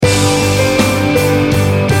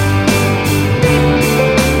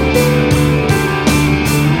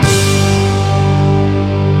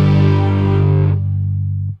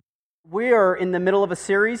middle of a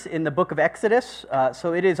series in the book of Exodus.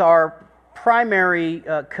 So it is our primary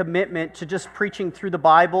commitment to just preaching through the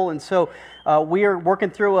Bible. And so we are working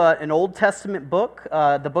through an Old Testament book,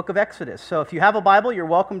 the book of Exodus. So if you have a Bible, you're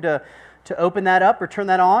welcome to open that up or turn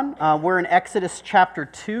that on. We're in Exodus chapter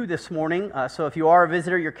 2 this morning. So if you are a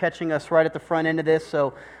visitor, you're catching us right at the front end of this.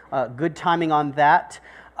 So good timing on that.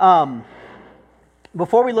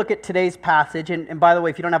 Before we look at today's passage, and by the way,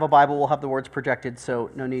 if you don't have a Bible, we'll have the words projected, so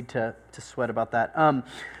no need to sweat about that.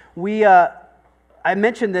 I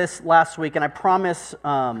mentioned this last week, and I promise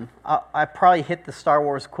I probably hit the Star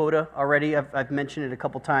Wars quota already. I've mentioned it a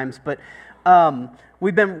couple times, but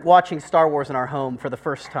we've been watching Star Wars in our home for the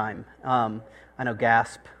first time. I know,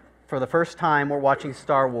 gasp. For the first time, we're watching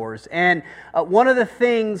Star Wars. And one of the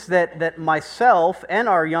things that myself and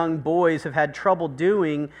our young boys have had trouble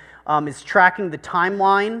doing is tracking the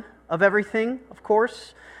timeline of everything, of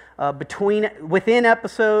course, within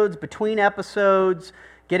episodes, between episodes,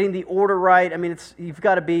 getting the order right. I mean, you've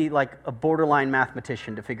got to be like a borderline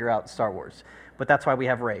mathematician to figure out Star Wars. But that's why we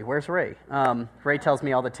have Ray. Where's Ray? Ray tells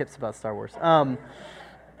me all the tips about Star Wars.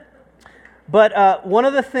 But one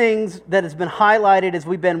of the things that has been highlighted as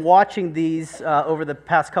we've been watching these over the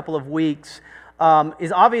past couple of weeks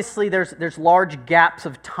is obviously there's large gaps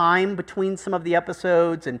of time between some of the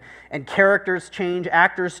episodes, and characters change,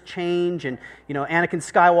 actors change, and Anakin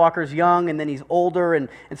Skywalker's young and then he's older, and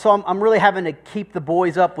so I'm really having to keep the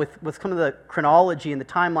boys up with some of the chronology and the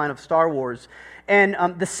timeline of Star Wars. And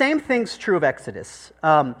the same thing's true of Exodus.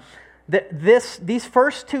 These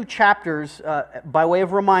first two chapters, by way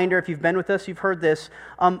of reminder, if you've been with us, you've heard this,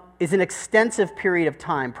 is an extensive period of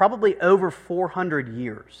time, probably over 400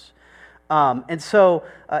 years. And so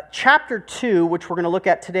chapter 2, which we're going to look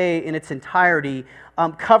at today in its entirety,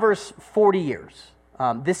 covers 40 years.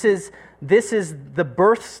 This is the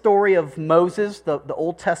birth story of Moses, the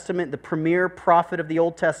Old Testament, the premier prophet of the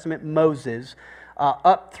Old Testament, Moses,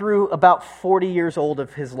 up through about 40 years old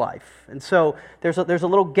of his life. And so there's a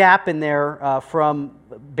little gap in there from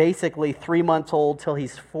basically 3 months old till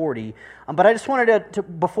he's 40. But I just wanted to,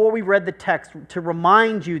 before we read the text, to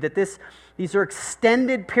remind you that these are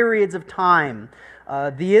extended periods of time.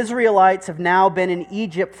 The Israelites have now been in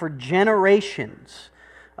Egypt for generations.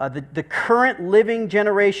 The current living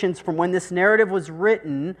generations from when this narrative was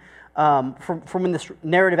written, from when this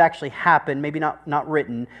narrative actually happened, maybe not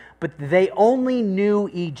written, but they only knew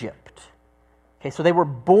Egypt. Okay, so they were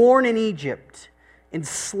born in Egypt,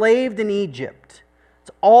 enslaved in Egypt.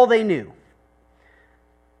 It's all they knew.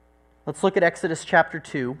 Let's look at Exodus chapter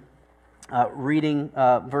 2, reading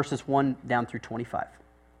verses 1 down through 25.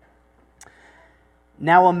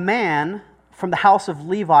 Now a man from the house of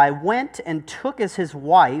Levi went and took as his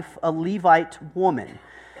wife a Levite woman.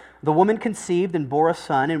 The woman conceived and bore a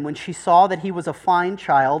son, and when she saw that he was a fine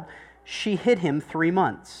child, she hid him 3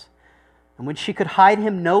 months. And when she could hide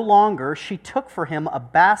him no longer, she took for him a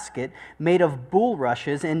basket made of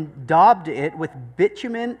bulrushes and daubed it with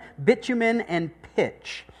bitumen and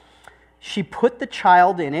pitch. She put the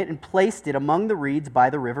child in it and placed it among the reeds by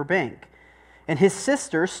the river bank. And his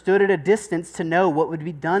sister stood at a distance to know what would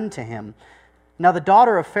be done to him. Now the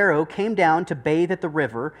daughter of Pharaoh came down to bathe at the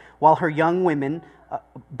river, while her young women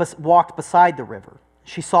walked beside the river.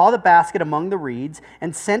 She saw the basket among the reeds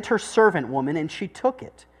and sent her servant woman, and she took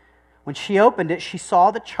it. When she opened it, she saw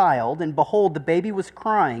the child, and behold, the baby was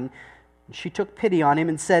crying. And she took pity on him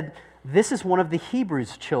and said, "This is one of the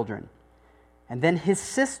Hebrews' children." And then his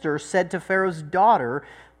sister said to Pharaoh's daughter,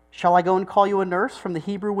 "Shall I go and call you a nurse from the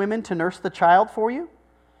Hebrew women to nurse the child for you?"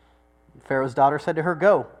 And Pharaoh's daughter said to her,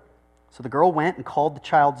 "Go." So the girl went and called the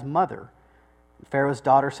child's mother. Pharaoh's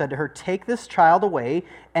daughter said to her, "Take this child away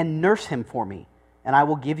and nurse him for me, and I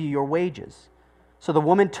will give you your wages." So the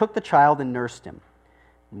woman took the child and nursed him.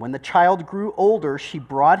 And when the child grew older, she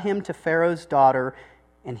brought him to Pharaoh's daughter,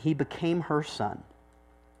 and he became her son.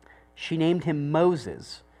 She named him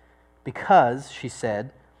Moses because, she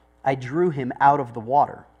said, "I drew him out of the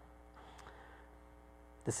water."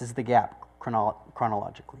 This is the gap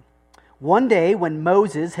chronologically. One day, when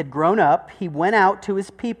Moses had grown up, he went out to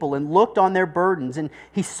his people and looked on their burdens, and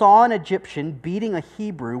he saw an Egyptian beating a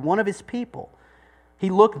Hebrew, one of his people.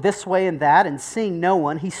 He looked this way and that, and seeing no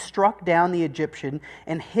one, he struck down the Egyptian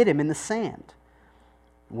and hid him in the sand.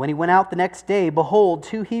 When he went out the next day, behold,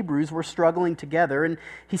 2 Hebrews were struggling together, and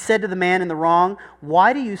he said to the man in the wrong,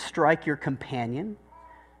 "Why do you strike your companion?"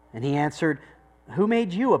 And he answered, "Who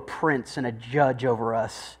made you a prince and a judge over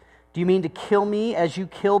us? Do you mean to kill me as you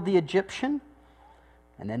killed the Egyptian?"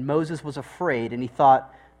 And then Moses was afraid, and he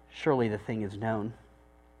thought, "Surely the thing is known."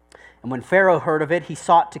 And when Pharaoh heard of it, he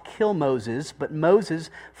sought to kill Moses, but Moses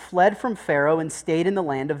fled from Pharaoh and stayed in the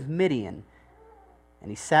land of Midian. and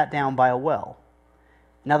he sat down by a well.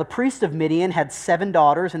 Now the priest of Midian had 7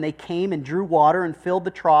 daughters, and they came and drew water and filled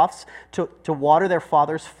the troughs to water their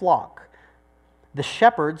father's flock. The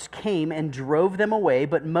shepherds came and drove them away,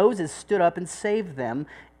 but Moses stood up and saved them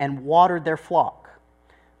and watered their flock.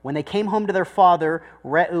 When they came home to their father,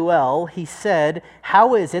 Reuel, he said,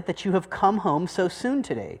 "How is it that you have come home so soon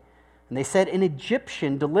today?" And they said, "An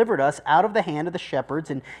Egyptian delivered us out of the hand of the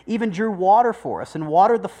shepherds and even drew water for us and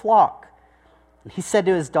watered the flock." And he said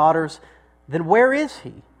to his daughters, "Then where is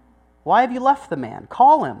he? Why have you left the man?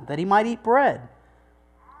 Call him, that he might eat bread."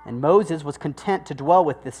 And Moses was content to dwell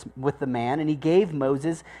with the man, and he gave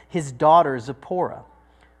Moses his daughter Zipporah.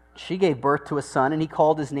 She gave birth to a son, and he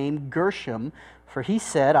called his name Gershom, for he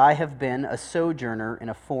said, "I have been a sojourner in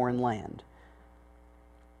a foreign land."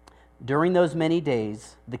 During those many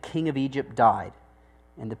days, the king of Egypt died,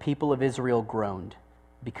 and the people of Israel groaned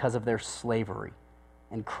because of their slavery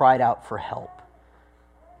and cried out for help.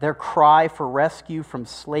 Their cry for rescue from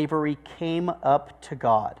slavery came up to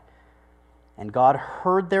God, and God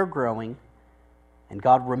heard their groaning, and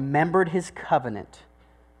God remembered his covenant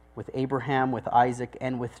with Abraham, with Isaac,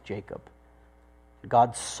 and with Jacob.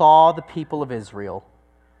 God saw the people of Israel,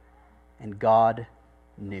 and God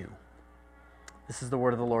knew. This is the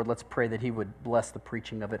word of the Lord. Let's pray that he would bless the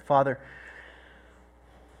preaching of it. Father,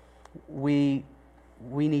 we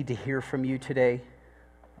need to hear from you today.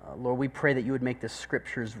 Lord, we pray that you would make the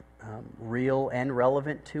scriptures real and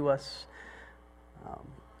relevant to us.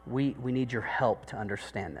 We need your help to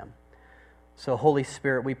understand them. So, Holy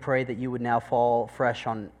Spirit, we pray that you would now fall fresh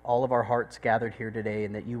on all of our hearts gathered here today,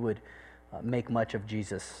 and that you would make much of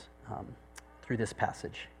Jesus through this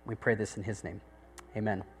passage. We pray this in his name.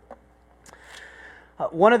 Amen.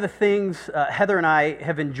 One of the things Heather and I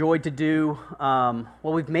have enjoyed to do,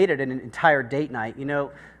 we've made it an entire date night. You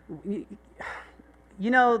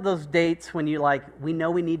know those dates when you're like, we know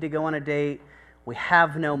we need to go on a date, we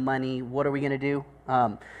have no money, what are we going to do?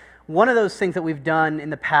 One of those things that we've done in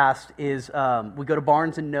the past is we go to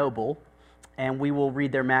Barnes & Noble and we will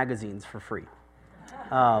read their magazines for free.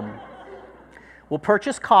 We'll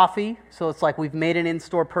purchase coffee, so it's like we've made an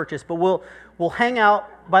in-store purchase, but we'll hang out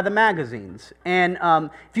by the magazines. And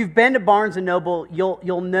if you've been to Barnes & Noble,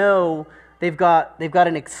 you'll know they've got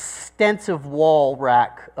an extensive wall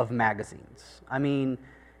rack of magazines. I mean,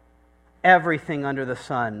 everything under the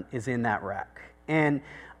sun is in that rack. And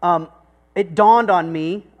it dawned on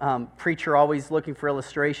me, preacher always looking for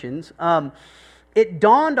illustrations, it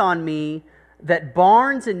dawned on me that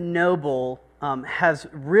Barnes & Noble has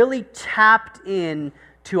really tapped in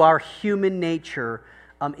to our human nature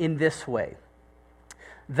in this way.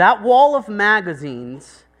 That wall of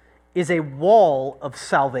magazines is a wall of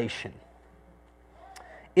salvation.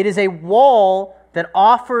 It is a wall that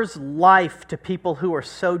offers life to people who are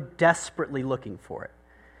so desperately looking for it.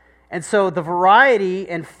 And so the variety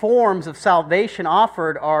and forms of salvation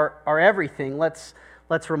offered are everything. Let's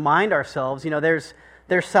remind ourselves, there's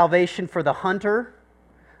salvation for the hunter,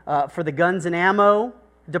 for the guns and ammo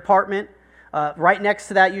department. Right next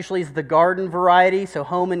to that usually is the garden variety, so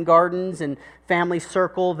home and gardens and family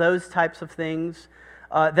circle, those types of things.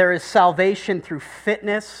 There is salvation through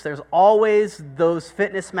fitness. There's always those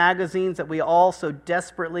fitness magazines that we all so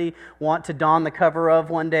desperately want to don the cover of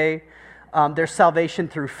one day. There's salvation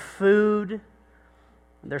through food.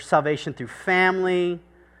 There's salvation through family.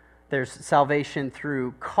 There's salvation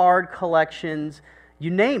through card collections.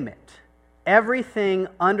 You name it. Everything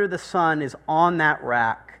under the sun is on that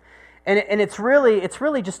rack. And it's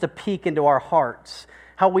really just a peek into our hearts.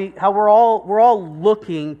 How we're all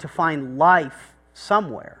looking to find life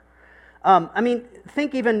somewhere.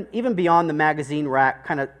 Think even beyond the magazine rack,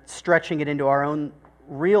 kind of stretching it into our own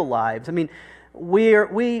real lives.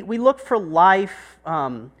 We look for life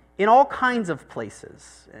in all kinds of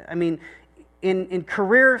places. In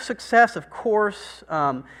career success, of course,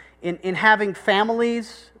 in having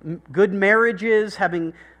families, good marriages,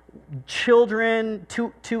 having children,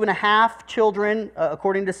 two and a half children,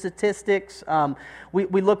 according to statistics.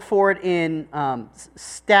 We look for it in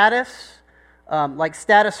status, like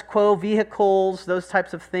status quo vehicles, those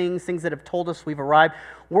types of things that have told us we've arrived.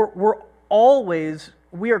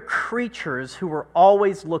 We are creatures who are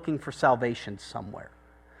always looking for salvation somewhere.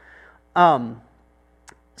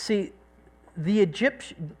 See, the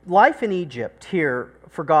life in Egypt here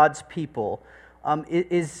for God's people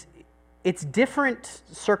it's different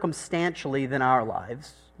circumstantially than our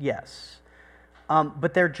lives, yes,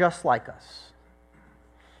 but they're just like us.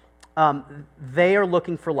 They are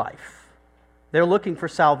looking for life. They're looking for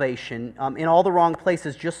salvation in all the wrong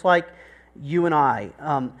places, just like you and I.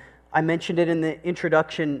 I mentioned it in the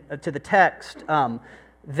introduction to the text.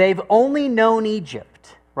 they've only known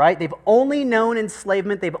Egypt, right? They've only known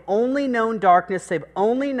enslavement. They've only known darkness. They've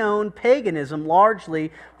only known paganism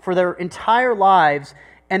largely for their entire lives.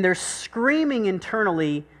 And they're screaming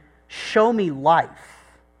internally, show me life.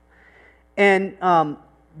 And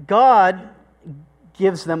God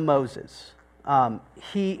gives them Moses.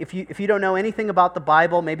 If you don't know anything about the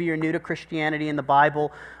Bible, maybe you're new to Christianity and the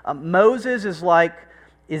Bible, Moses is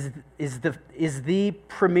the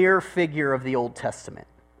premier figure of the Old Testament.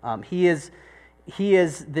 He is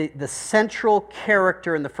the central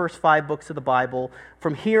character in the first 5 books of the Bible.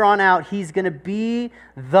 From here on out, he's going to be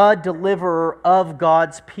the deliverer of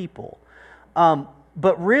God's people.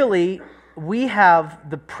 But really, we have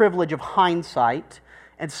the privilege of hindsight.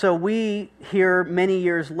 And so we, here many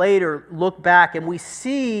years later, look back and we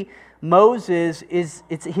see Moses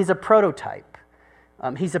he's a prototype.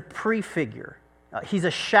 He's a prefigure. He's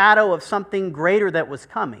a shadow of something greater that was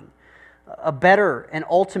coming, a better and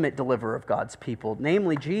ultimate deliverer of God's people,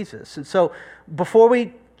 namely Jesus. And so before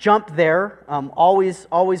we jump there, always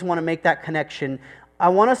want to make that connection. I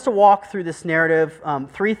want us to walk through this narrative.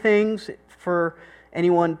 3 things for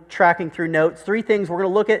anyone tracking through notes. 3 things we're going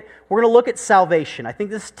to look at salvation. I think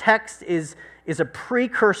this text is a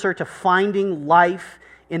precursor to finding life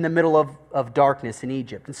in the middle of darkness in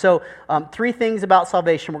Egypt. And so 3 things about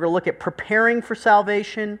salvation. We're going to look at preparing for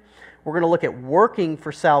salvation. We're going to look at working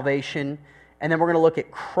for salvation. And then we're going to look at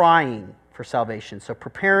crying for salvation. So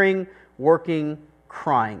preparing, working,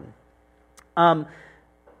 crying.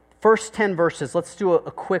 First 10 verses, let's do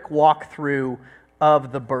a quick walkthrough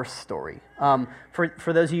of the birth story.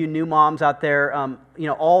 For those of you new moms out there,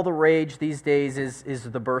 all the rage these days is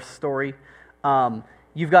the birth story.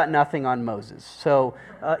 You've got nothing on Moses. So,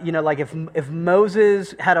 if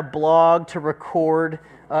Moses had a blog to record,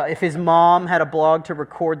 if his mom had a blog to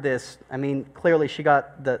record this, I mean, clearly she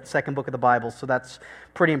got the second book of the Bible, so that's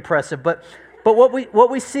pretty impressive. But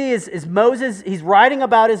what we see is Moses, he's writing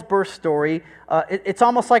about his birth story. It's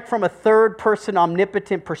almost like from a third-person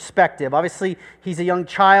omnipotent perspective. Obviously, he's a young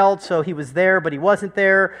child, so he was there, but he wasn't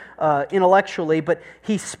there intellectually. But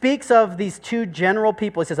he speaks of these 2 general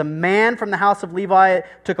people. He says, a man from the house of Levi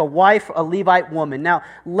took a wife, a Levite woman. Now,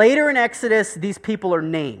 later in Exodus, these people are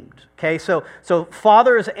named. Okay, so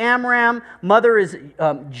father is Amram, mother is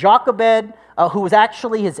Jochebed, who was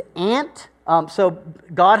actually his aunt. So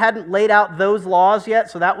God hadn't laid out those laws yet,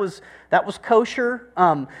 so that was kosher.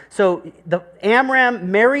 So the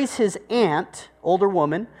Amram marries his aunt, older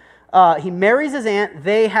woman. He marries his aunt.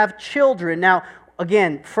 They have children. Now,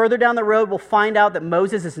 again, further down the road, we'll find out that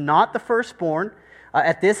Moses is not the firstborn.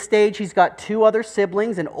 At this stage, he's got 2 other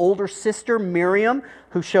siblings, an older sister, Miriam,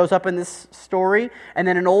 who shows up in this story, and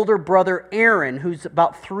then an older brother, Aaron, who's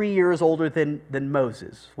about 3 years older than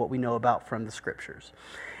Moses, what we know about from the scriptures.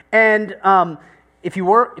 And if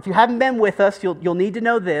you haven't been with us, you'll need to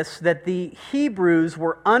know this, that the Hebrews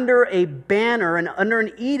were under a banner and under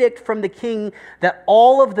an edict from the king that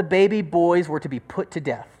all of the baby boys were to be put to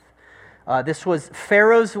death. This was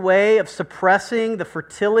Pharaoh's way of suppressing the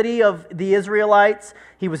fertility of the Israelites.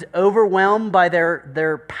 He was overwhelmed by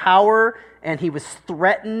their power, and he was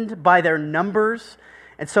threatened by their numbers.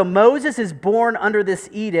 And so Moses is born under this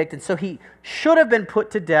edict, and so he should have been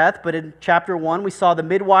put to death, but in chapter 1 we saw the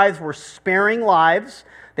midwives were sparing lives.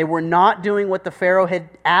 They were not doing what the Pharaoh had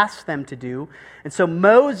asked them to do. And so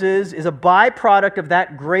Moses is a byproduct of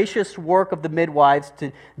that gracious work of the midwives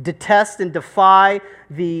to detest and defy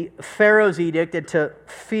the Pharaoh's edict and to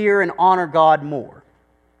fear and honor God more.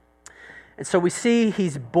 And so we see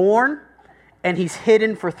he's born and he's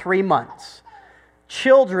hidden for 3 months.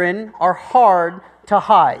 Children are hard to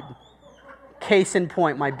hide. Case in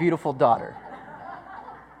point, my beautiful daughter.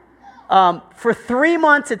 For 3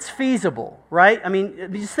 months, it's feasible, right? I mean,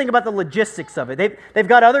 just think about the logistics of it. They've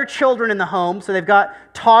got other children in the home, so they've got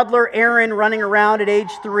toddler Aaron running around at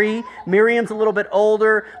age 3. Miriam's a little bit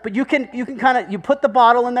older, but you can you put the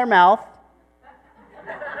bottle in their mouth.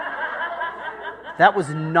 That was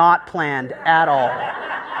not planned at all.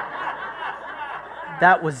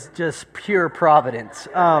 That was just pure providence.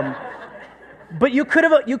 But you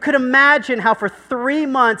could imagine how for 3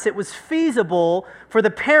 months it was feasible for the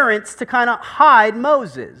parents to kind of hide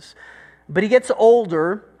Moses. But he gets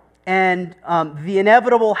older, and the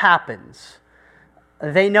inevitable happens.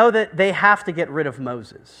 They know that they have to get rid of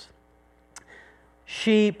Moses.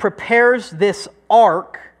 She prepares this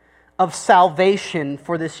ark of salvation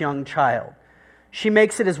for this young child. She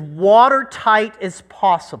makes it as watertight as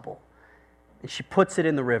possible, and she puts it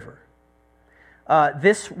in the river.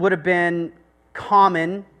 This would have been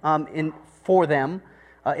common for them.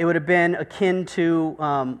 It would have been akin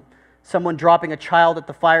to someone dropping a child at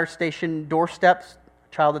the fire station doorsteps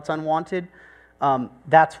child that's unwanted.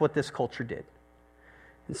 That's what this culture did.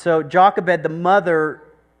 And so Jochebed, the mother,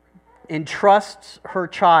 entrusts her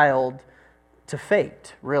child to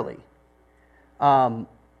fate, really.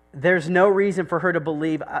 There's no reason for her to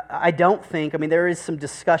believe, I don't think, there is some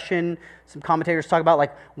discussion, some commentators talk about,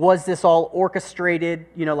 like, was this all orchestrated?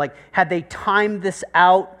 Had they timed this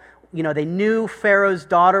out? They knew Pharaoh's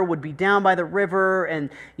daughter would be down by the river, and,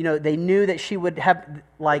 they knew that she would have,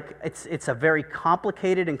 it's a very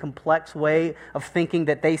complicated and complex way of thinking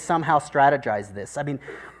that they somehow strategized this.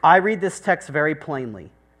 I read this text very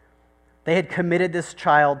plainly. They had committed this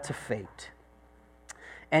child to fate.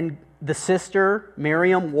 And the sister,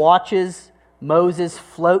 Miriam, watches Moses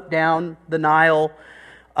float down the Nile,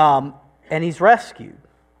 and he's rescued.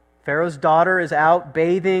 Pharaoh's daughter is out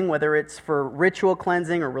bathing, whether it's for ritual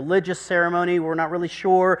cleansing or religious ceremony, we're not really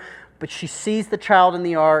sure, but she sees the child in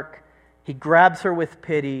the ark, he grabs her with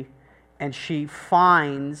pity, and she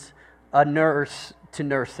finds a nurse to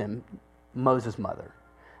nurse him, Moses' mother.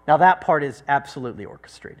 Now that part is absolutely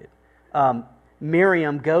orchestrated.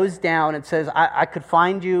 Miriam goes down and says, I could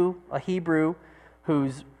find you a Hebrew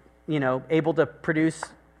who's, able to produce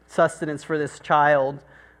sustenance for this child,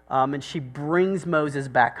 and she brings Moses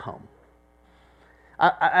back home.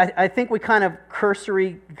 I think we kind of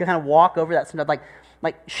walk over that stuff.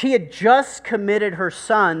 Like she had just committed her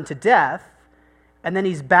son to death, and then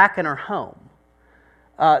he's back in her home.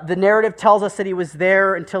 The narrative tells us that he was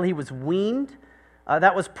there until he was weaned.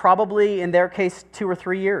 That was probably, in their case, 2 or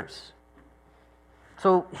 3 years.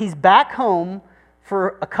 So he's back home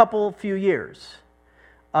for a few years.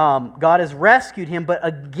 God has rescued him, but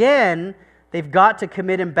again, they've got to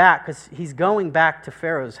commit him back because he's going back to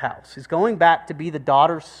Pharaoh's house. He's going back to be the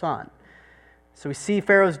daughter's son. So we see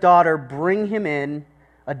Pharaoh's daughter bring him in,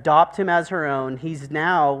 adopt him as her own. He's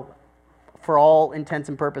now, for all intents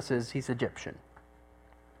and purposes, he's Egyptian.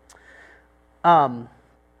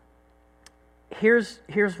 Here's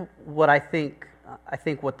what I think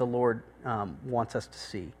what the Lord wants us to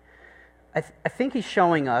see. I think he's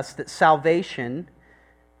showing us that salvation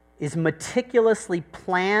is meticulously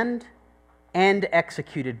planned and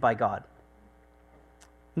executed by God.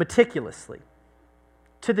 Meticulously.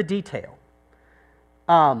 To the detail.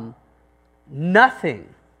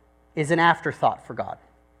 Nothing is an afterthought for God.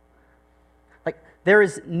 There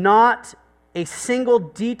is not a single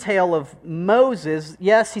detail of Moses.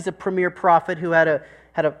 Yes, he's a premier prophet who had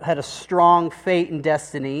a strong fate and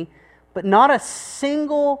destiny, but not a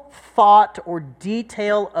single thought or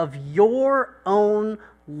detail of your own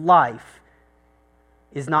life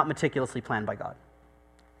is not meticulously planned by God.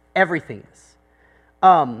 Everything is.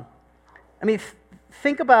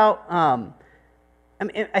 Think about.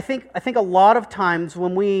 I think a lot of times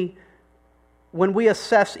when we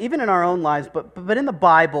assess, even in our own lives, but in the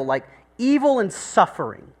Bible, evil and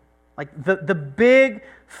suffering, the big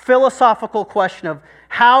philosophical question of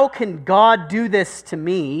how can God do this to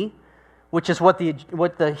me, which is what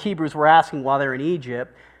the Hebrews were asking while they're in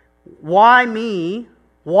Egypt. Why me?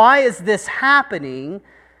 Why is this happening?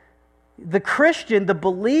 The Christian, the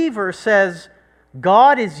believer, says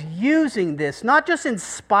God is using this, not just in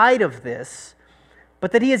spite of this,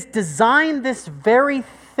 but that He has designed this very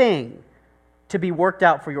thing to be worked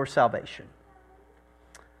out for your salvation.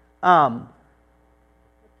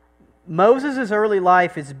 Moses' early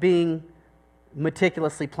life is being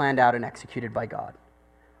meticulously planned out and executed by God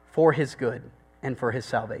for his good and for his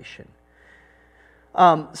salvation.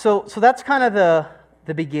 So that's kind of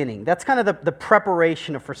the beginning. That's kind of the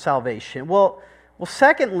preparation for salvation. Well,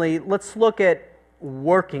 secondly, let's look at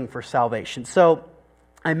working for salvation. So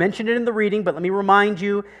I mentioned it in the reading, but let me remind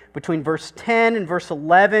you, between verse 10 and verse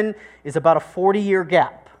 11 is about a 40-year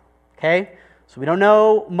gap. Okay? So we don't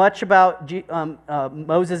know much about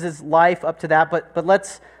Moses' life up to that, but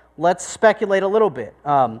let's speculate a little bit.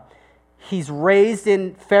 He's raised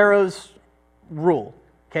in Pharaoh's rule.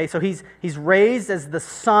 Okay, so he's raised as the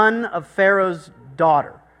son of Pharaoh's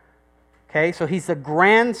daughter. Okay, so he's the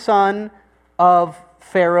grandson of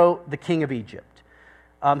Pharaoh, the king of Egypt.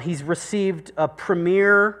 He's received a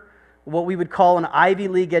premier, what we would call an Ivy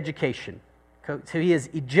League education. So he is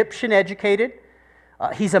Egyptian educated.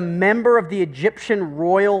 He's a member of the Egyptian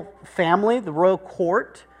royal family, the royal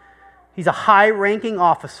court. He's a high-ranking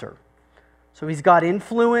officer. So he's got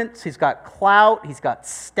influence, he's got clout, he's got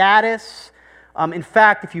status. In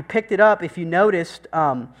fact, if you picked it up, if you noticed,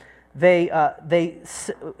 they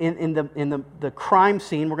in the crime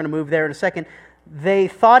scene, we're going to move there in a second, they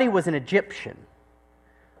thought he was an Egyptian.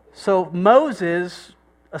 So Moses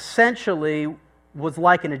essentially was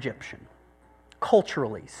like an Egyptian,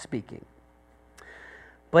 culturally speaking.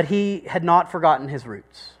 But he had not forgotten his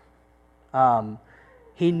roots.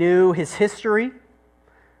 He knew his history.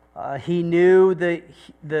 He knew the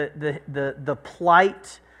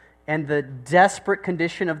plight and the desperate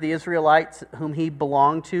condition of the Israelites whom he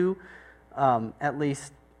belonged to, at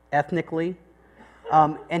least ethnically.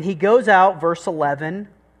 And he goes out, verse 11,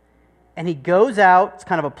 and he goes out, it's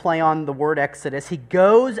kind of a play on the word Exodus. He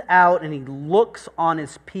goes out and he looks on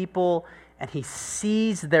his people and he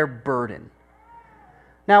sees their burden.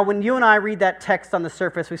 Now, when you and I read that text on the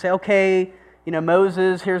surface, we say, okay,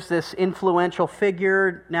 Moses, here's this influential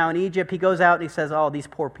figure now in Egypt. He goes out and he says, oh, these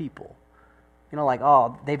poor people.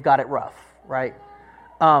 They've got it rough, right?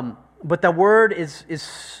 But the word is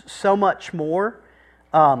so much more.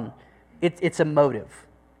 It's emotive,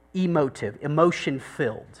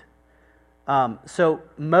 emotion-filled. So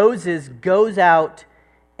Moses goes out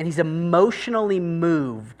and he's emotionally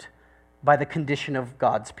moved by the condition of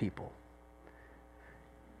God's people.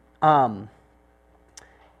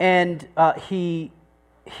 And he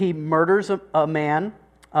murders a man.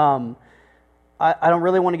 I don't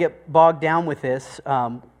really want to get bogged down with this.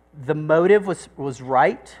 The motive was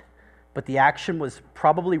right, but the action was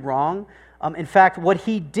probably wrong. In fact, what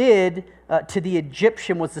he did to the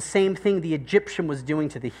Egyptian was the same thing the Egyptian was doing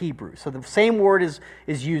to the Hebrew. So the same word is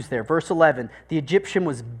used there. Verse 11, the Egyptian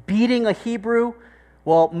was beating a Hebrew.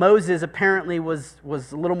 Well, Moses apparently was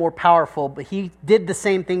a little more powerful, but he did the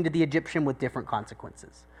same thing to the Egyptian with different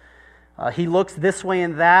consequences. He looks this way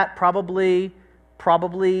and that, probably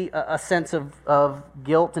a sense of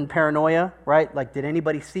guilt and paranoia, right? Like, did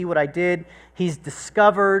anybody see what I did? He's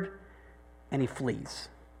discovered, and he flees.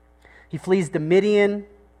 He flees to Midian.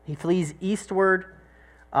 He flees eastward.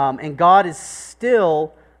 And God is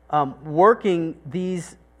still working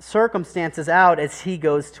these circumstances out as he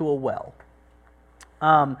goes to a well.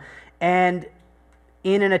 And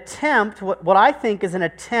in an attempt, what I think is an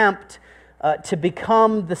attempt to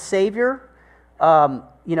become the Savior,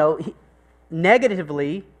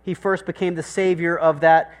 negatively, he first became the Savior of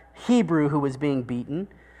that Hebrew who was being beaten.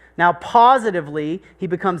 Now, positively, he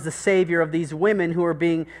becomes the Savior of these women who are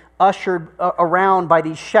being ushered around by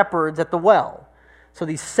these shepherds at the well. So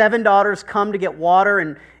these 7 daughters come to get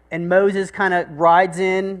water, and Moses kind of rides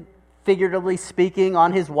in, figuratively speaking,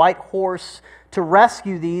 on his white horse to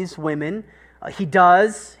rescue these women. He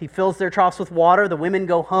does. He fills their troughs with water. The women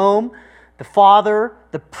go home. The father,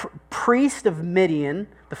 the priest of Midian,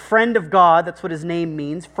 the friend of God, that's what his name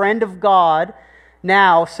means, friend of God,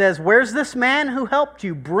 now says, where's this man who helped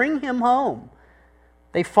you? Bring him home.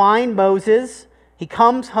 They find Moses. He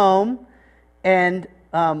comes home, and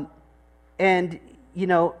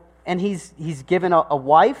he's given a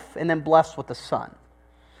wife and then blessed with a son.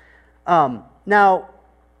 Now,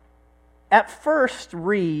 at first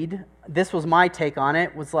read, this was my take on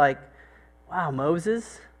it, was like, wow,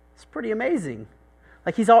 Moses, it's pretty amazing.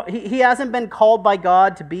 Like he hasn't been called by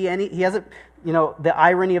God to be he hasn't, the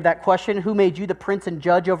irony of that question, who made you the prince and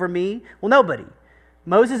judge over me? Well, nobody.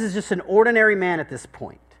 Moses is just an ordinary man at this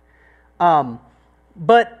point.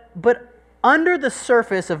 But under the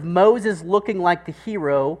surface of Moses looking like the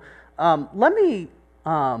hero, I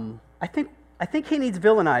think he needs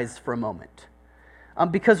villainized for a moment.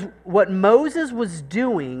 Because what Moses was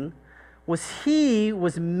doing was he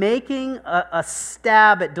was making a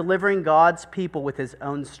stab at delivering God's people with his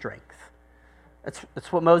own strength.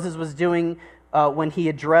 That's what Moses was doing when he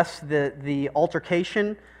addressed the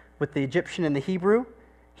altercation with the Egyptian and the Hebrew.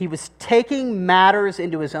 He was taking matters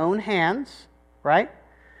into his own hands, right?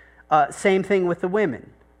 Same thing with the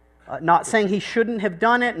women. Not saying he shouldn't have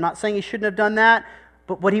done it, not saying he shouldn't have done that,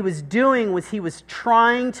 but what he was doing was he was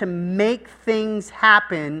trying to make things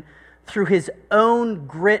happen through his own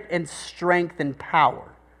grit and strength and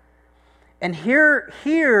power. And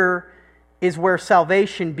here is where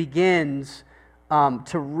salvation begins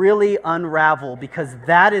to really unravel, because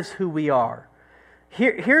that is who we are.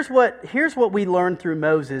 Here's what we learn through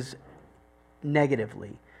Moses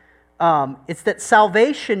negatively. It's that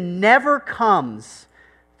salvation never comes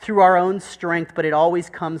through our own strength, but it always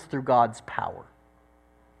comes through God's power.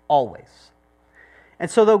 Always. And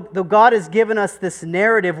so though God has given us this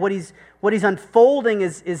narrative, what he's unfolding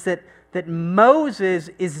is that Moses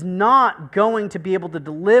is not going to be able to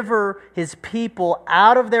deliver his people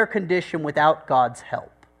out of their condition without God's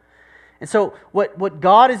help. And so what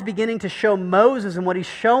God is beginning to show Moses and what he's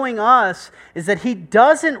showing us is that he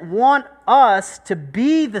doesn't want us to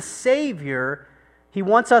be the Savior. He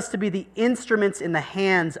wants us to be the instruments in the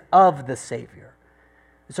hands of the Savior.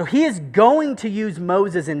 So he is going to use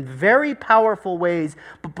Moses in very powerful ways,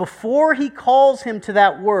 but before he calls him to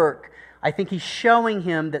that work, I think he's showing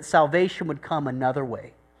him that salvation would come another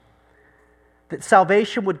way. That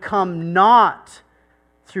salvation would come not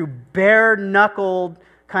through bare-knuckled,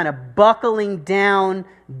 kind of buckling down,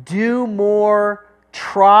 do more,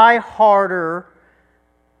 try harder,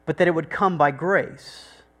 but that it would come by grace.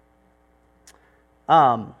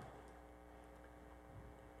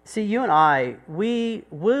 See, you and I, we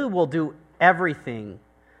will do everything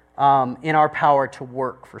in our power to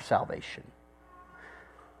work for salvation.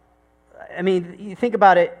 I mean, you think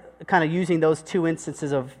about it, kind of using those two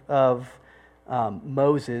instances of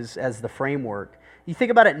Moses as the framework. You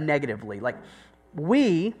think about it negatively. Like,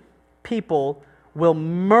 we, people, will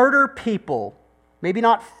murder people, maybe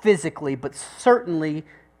not physically, but certainly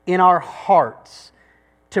in our hearts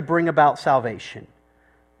to bring about salvation.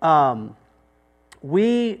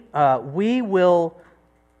 We will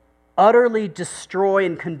utterly destroy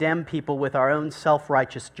and condemn people with our own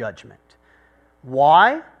self-righteous judgment.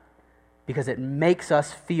 Why? Because it makes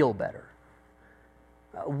us feel better.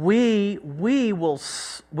 We will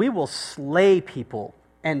slay people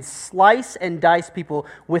and slice and dice people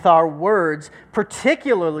with our words,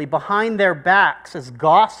 particularly behind their backs as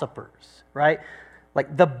gossipers, right?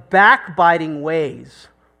 Like the backbiting ways.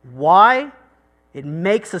 Why? It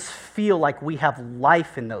makes us feel like we have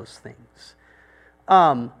life in those things.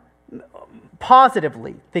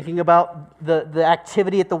 Positively, thinking about the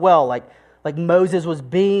activity at the well, like Moses was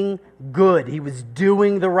being good. He was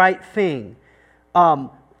doing the right thing.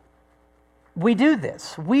 We do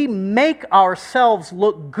this. We make ourselves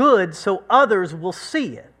look good so others will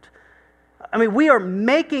see it. I mean, we are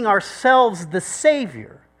making ourselves the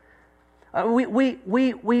Savior. We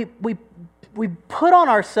put on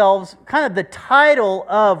ourselves kind of the title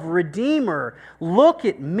of Redeemer. Look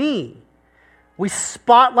at me. We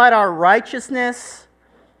spotlight our righteousness.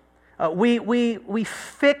 We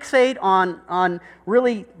fixate on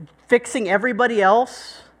really fixing everybody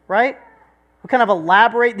else, right? We kind of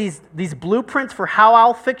elaborate these blueprints for how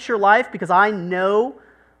I'll fix your life because I know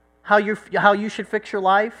how you should fix your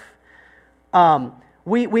life.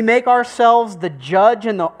 We make ourselves the judge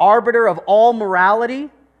and the arbiter of all morality.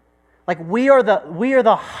 Like we are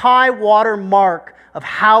the high water mark of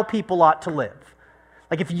how people ought to live.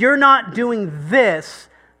 Like if you're not doing this,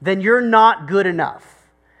 then you're not good enough.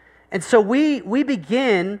 And so we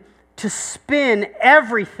begin to spin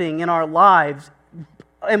everything in our lives,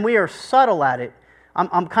 and we are subtle at it.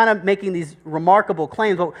 I'm kind of making these remarkable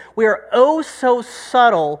claims, but we are oh so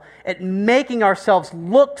subtle at making ourselves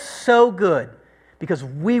look so good because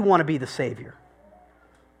we want to be the Savior.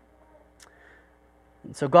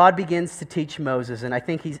 And so God begins to teach Moses, and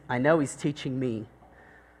I know he's teaching me,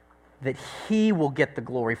 that he will get the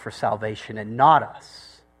glory for salvation and not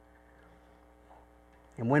us.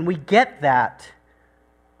 And when we get that,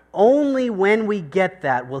 only when we get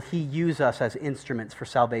that will he use us as instruments for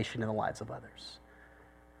salvation in the lives of others.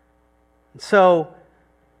 So,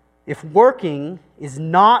 if working is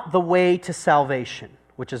not the way to salvation,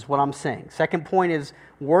 which is what I'm saying. Second point is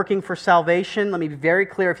working for salvation. Let me be very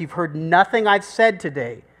clear. If you've heard nothing I've said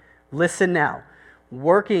today, listen now.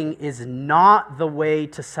 Working is not the way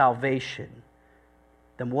to salvation.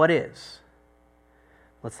 Then what is?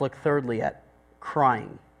 Let's look thirdly at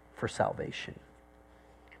crying for salvation.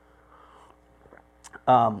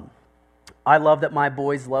 I love that my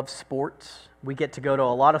boys love sports. We get to go to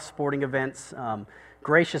a lot of sporting events.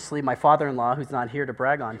 Graciously, my father-in-law, who's not here to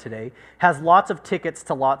brag on today, has lots of tickets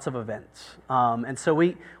to lots of events. And so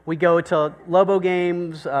we go to Lobo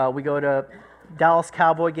games, we go to Dallas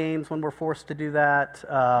Cowboy games when we're forced to do that.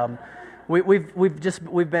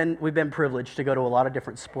 We've been privileged to go to a lot of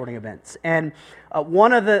different sporting events. And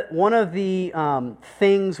one of the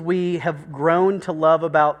things we have grown to love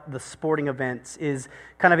about the sporting events is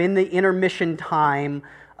kind of in the intermission time.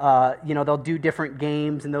 They'll do different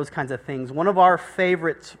games and those kinds of things. One of our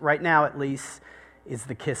favorites right now, at least, is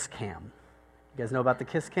the Kiss Cam. You guys know about the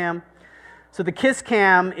Kiss Cam? So the Kiss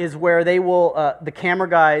Cam is where they will, the camera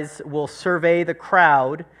guys will survey the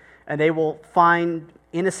crowd, and they will find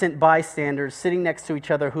innocent bystanders sitting next to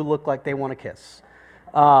each other who look like they want to kiss.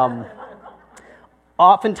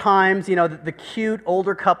 Oftentimes, the cute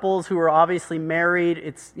older couples who are obviously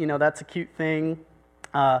married, that's a cute thing.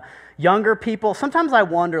 Younger people, sometimes I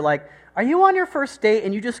wonder, are you on your first date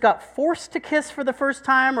and you just got forced to kiss for the first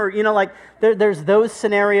time? Or, there's those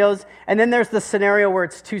scenarios. And then there's the scenario where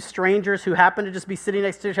it's two strangers who happen to just be sitting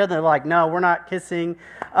next to each other and they're like, no, we're not kissing.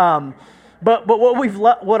 But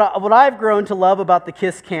what I've grown to love about the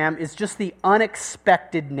Kiss Cam is just the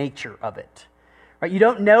unexpected nature of it. Right? You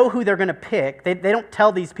don't know who they're going to pick. They don't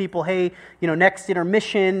tell these people, hey, next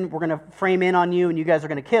intermission, we're going to frame in on you and you guys are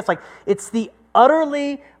going to kiss. It's the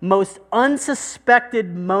utterly most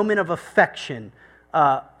unsuspected moment of affection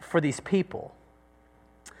for these people.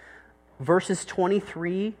 Verses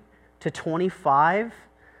 23 to 25,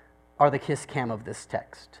 are the kiss cam of this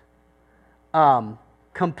text.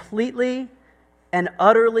 Completely and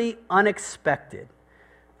utterly unexpected.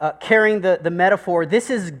 Carrying the metaphor, this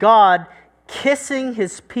is God kissing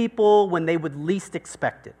his people when they would least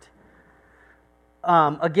expect it.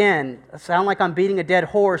 Again, I sound like I'm beating a dead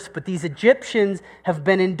horse, but these Egyptians have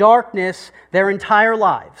been in darkness their entire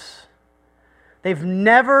lives. They've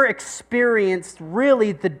never experienced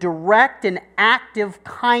really the direct and active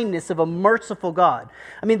kindness of a merciful God.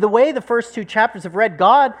 I mean, the way the first two chapters have read,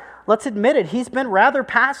 God, let's admit it, he's been rather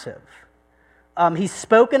passive. He's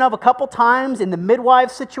spoken of a couple times. In the midwife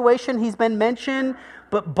situation, he's been mentioned.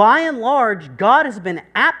 But by and large, God has been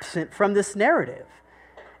absent from this narrative.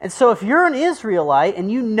 And so if you're an Israelite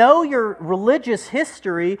and you know your religious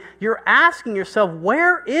history, you're asking yourself,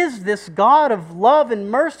 where is this God of love and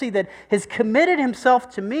mercy that has committed himself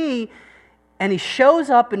to me? And he shows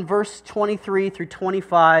up in verse 23 through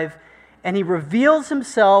 25, and he reveals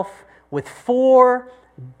himself with 4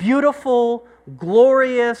 beautiful,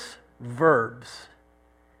 glorious verbs.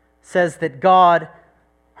 It says that God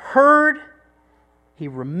heard, he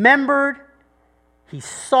remembered, he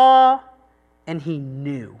saw, and he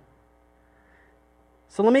knew.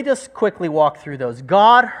 So let me just quickly walk through those.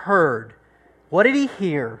 God heard. What did he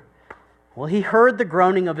hear? Well, he heard the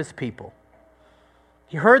groaning of his people.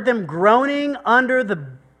 He heard them groaning under the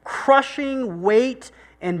crushing weight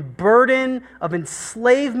and burden of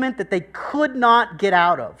enslavement that they could not get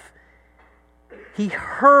out of. He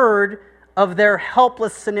heard of their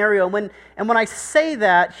helpless scenario. And when I say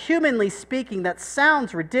that, humanly speaking, that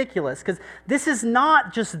sounds ridiculous, because this is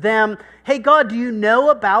not just them, hey God, do you know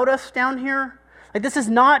about us down here? Like, this is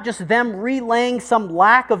not just them relaying some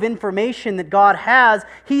lack of information that God has.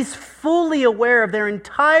 He's fully aware of their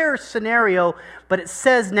entire scenario, but it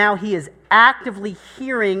says now he is actively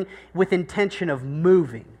hearing with intention of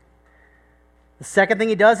moving. The second thing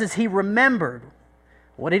he does is he remembered.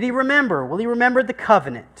 What did he remember? Well, he remembered the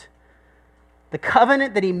covenant. The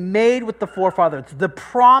covenant that he made with the forefathers, the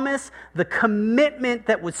promise, the commitment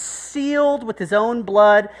that was sealed with his own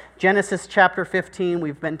blood. Genesis chapter 15,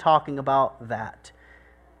 we've been talking about that.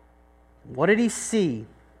 What did he see?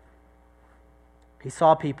 He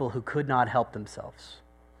saw people who could not help themselves.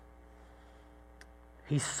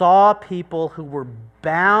 He saw people who were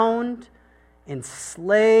bound,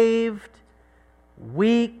 enslaved,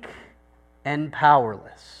 weak, and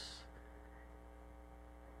powerless.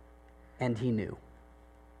 And he knew.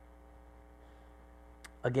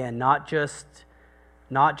 Again, not just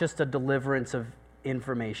a deliverance of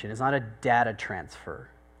information. It's not a data transfer.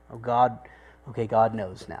 God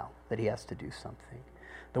knows now that he has to do something.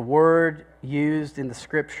 The word used in the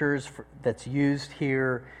scriptures that's used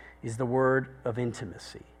here is the word of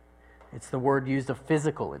intimacy. It's the word used of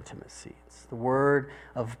physical intimacy. It's the word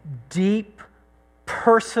of deep,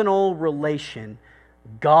 personal relation.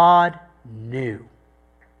 God knew.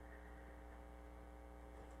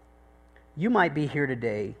 You might be here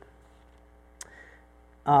today,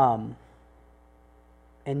 and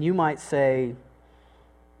you might say,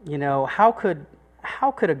 you know, how could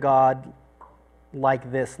a God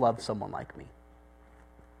like this love someone like me?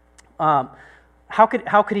 How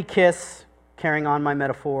could he kiss, carrying on my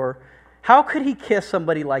metaphor, how could he kiss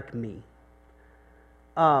somebody like me?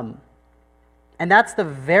 And that's the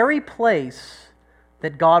very place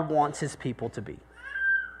that God wants his people to be.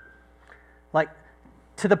 Like,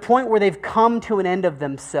 to the point where they've come to an end of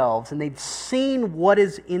themselves and they've seen what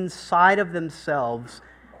is inside of themselves,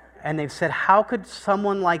 and they've said, how could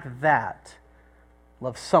someone like that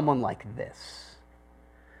love someone like this?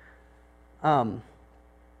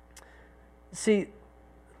 See,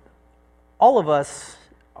 all of us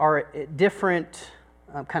are at different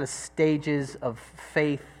kind of stages of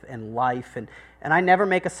faith and life, and I never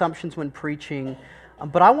make assumptions when preaching,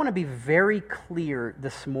 but I want to be very clear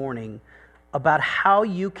this morning about how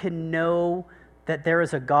you can know that there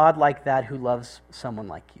is a God like that who loves someone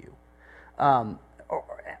like you.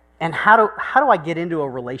 And how do I get into a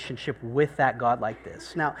relationship with that God like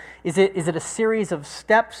this? Now, is it a series of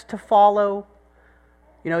steps to follow?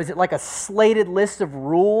 You know, is it like a slated list of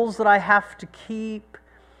rules that I have to keep?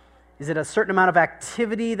 Is it a certain amount of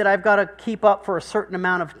activity that I've got to keep up for a certain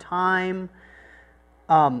amount of time?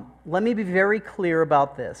 Let me be very clear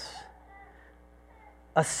about this.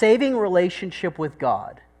 A saving relationship with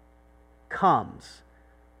God comes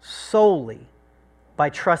solely by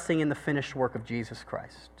trusting in the finished work of Jesus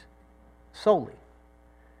Christ. Solely.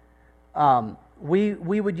 We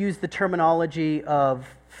would use the terminology of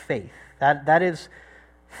faith. That is,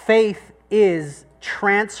 faith is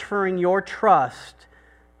transferring your trust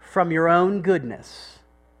from your own goodness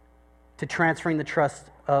to transferring the trust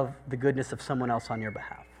of the goodness of someone else on your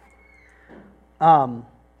behalf. You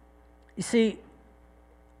see,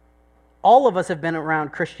 all of us have been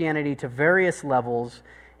around Christianity to various levels,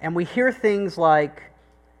 and we hear things like,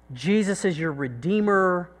 Jesus is your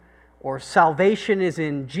Redeemer, or salvation is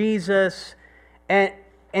in Jesus. And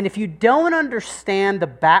if you don't understand the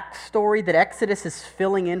backstory that Exodus is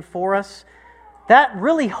filling in for us, that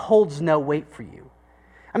really holds no weight for you.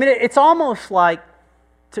 I mean, it's almost like,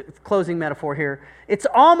 closing metaphor here, it's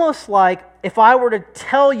almost like if I were to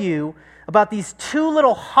tell you about these two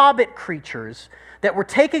little hobbit creatures that were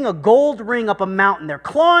taking a gold ring up a mountain. They're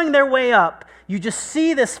clawing their way up. You just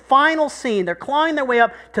see this final scene. They're clawing their way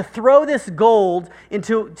up to throw this gold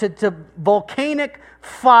into volcanic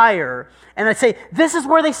fire. And I say, this is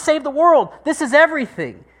where they save the world. This is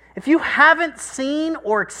everything. If you haven't seen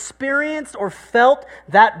or experienced or felt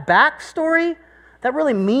that backstory, that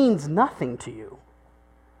really means nothing to you.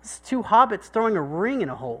 It's two hobbits throwing a ring in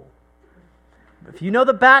a hole. If you know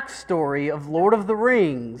the backstory of Lord of the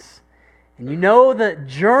Rings, and you know the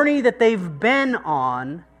journey that they've been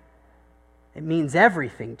on, it means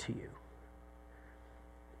everything to you.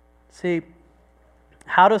 See,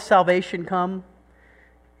 how does salvation come?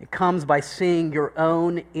 It comes by seeing your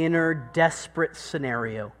own inner desperate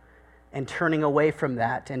scenario and turning away from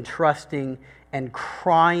that and trusting and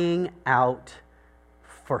crying out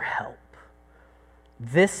for help.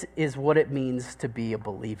 This is what it means to be a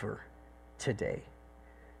believer today.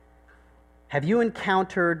 Have you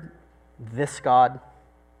encountered this God?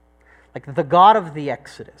 Like the God of the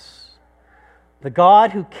Exodus. The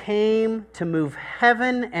God who came to move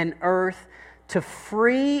heaven and earth to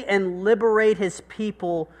free and liberate his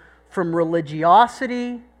people from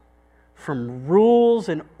religiosity, from rules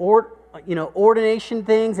and ordination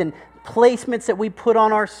things and placements that we put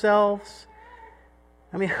on ourselves.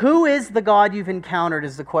 I mean, who is the God you've encountered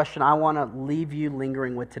is the question I want to leave you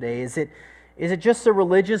lingering with today. Is it just a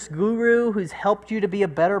religious guru who's helped you to be a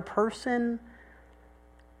better person?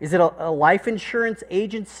 Is it a life insurance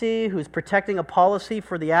agency who's protecting a policy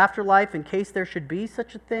for the afterlife in case there should be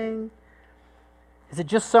such a thing? Is it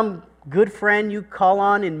just some good friend you call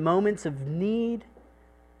on in moments of need?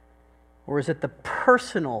 Or is it the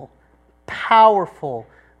personal, powerful,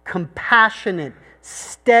 compassionate,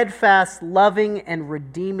 steadfast, loving, and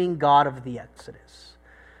redeeming God of the Exodus?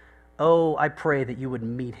 Oh, I pray that you would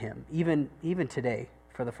meet him, even today,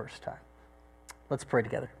 for the first time. Let's pray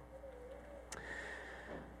together.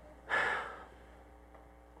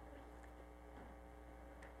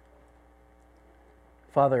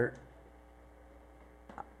 Father,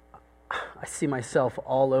 I see myself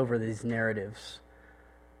all over these narratives.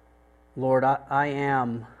 Lord, I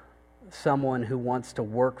am someone who wants to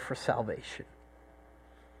work for salvation.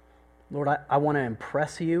 Lord, I want to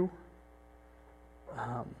impress you.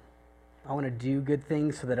 I want to do good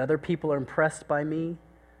things so that other people are impressed by me.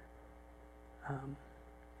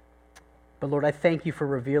 But Lord, I thank you for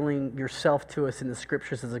revealing yourself to us in the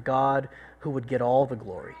Scriptures as a God who would get all the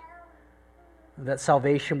glory. That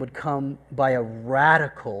salvation would come by a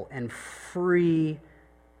radical and free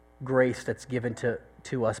grace that's given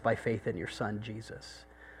to us by faith in your Son, Jesus.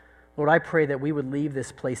 Lord, I pray that we would leave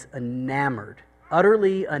this place enamored,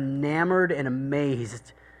 utterly enamored and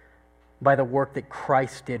amazed by the work that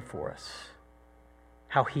Christ did for us.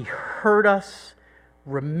 How he heard us,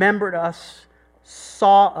 remembered us,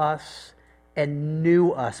 saw us, and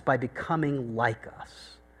knew us by becoming like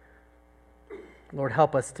us. Lord,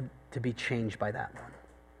 help us to be changed by that one.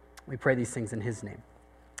 We pray these things in his name.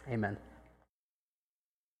 Amen.